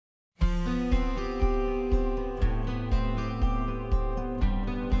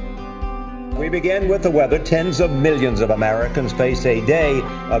We begin with the weather. Tens of millions of Americans face a day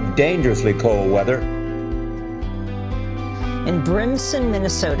of dangerously cold weather. In Brimson,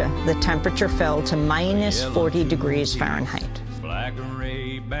 Minnesota, the temperature fell to minus 40 degrees Fahrenheit.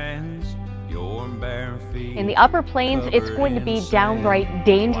 In the upper plains, it's going to be downright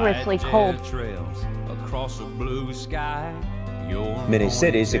dangerously cold. Many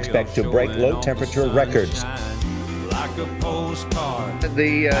cities expect to break low temperature records.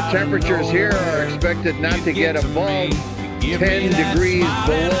 The temperatures here are expected not to get above 10 degrees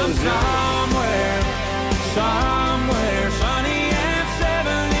below zero. Somewhere sunny and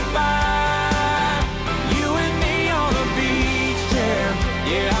 75. You and me on a beach chair.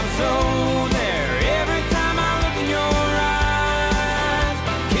 Yeah, I'm so there. Every time I look in your eyes,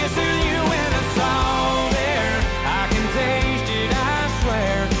 kissing you in the salt air. I can taste it, I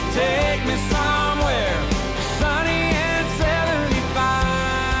swear. Take me somewhere sunny and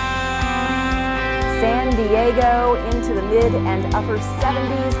 75. San Diego into the mid and upper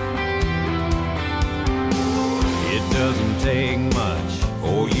 70s. It doesn't take much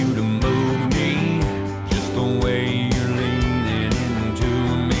for you to move me, just the way you're leaning into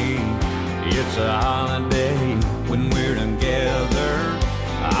me. It's a holiday when we're together.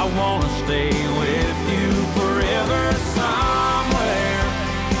 I wanna stay with you forever.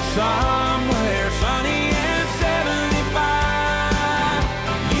 Somewhere sunny and 75.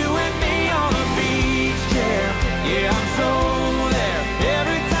 You and me on a beach chair. Yeah, I'm so there.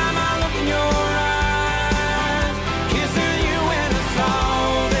 Every time I look in your eyes, kissing you in the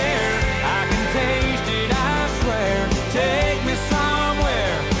salt air. I can taste it, I swear. Take me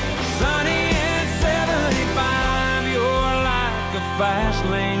somewhere sunny and 75. You're like a fast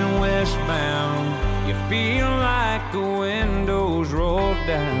lane westbound. You feel like the windows roll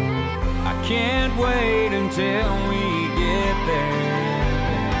down. I can't wait until we get there.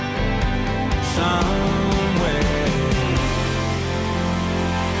 Somewhere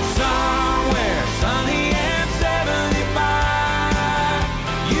sunny and 75.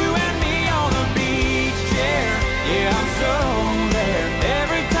 You and me on a beach chair. Yeah, I'm so there.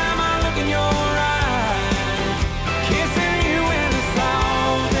 Every time I look in your eyes, kissing you in the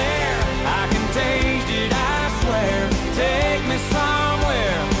salt air. I can taste it, I swear. Take me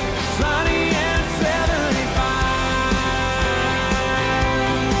somewhere sunny and 75.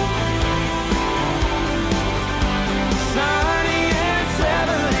 Sunny and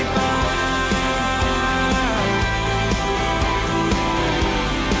 75.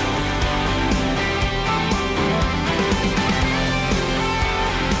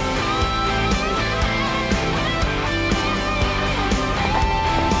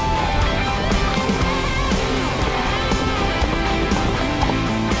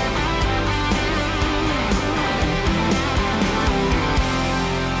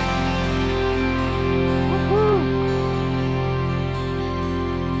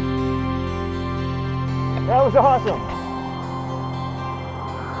 That was awesome.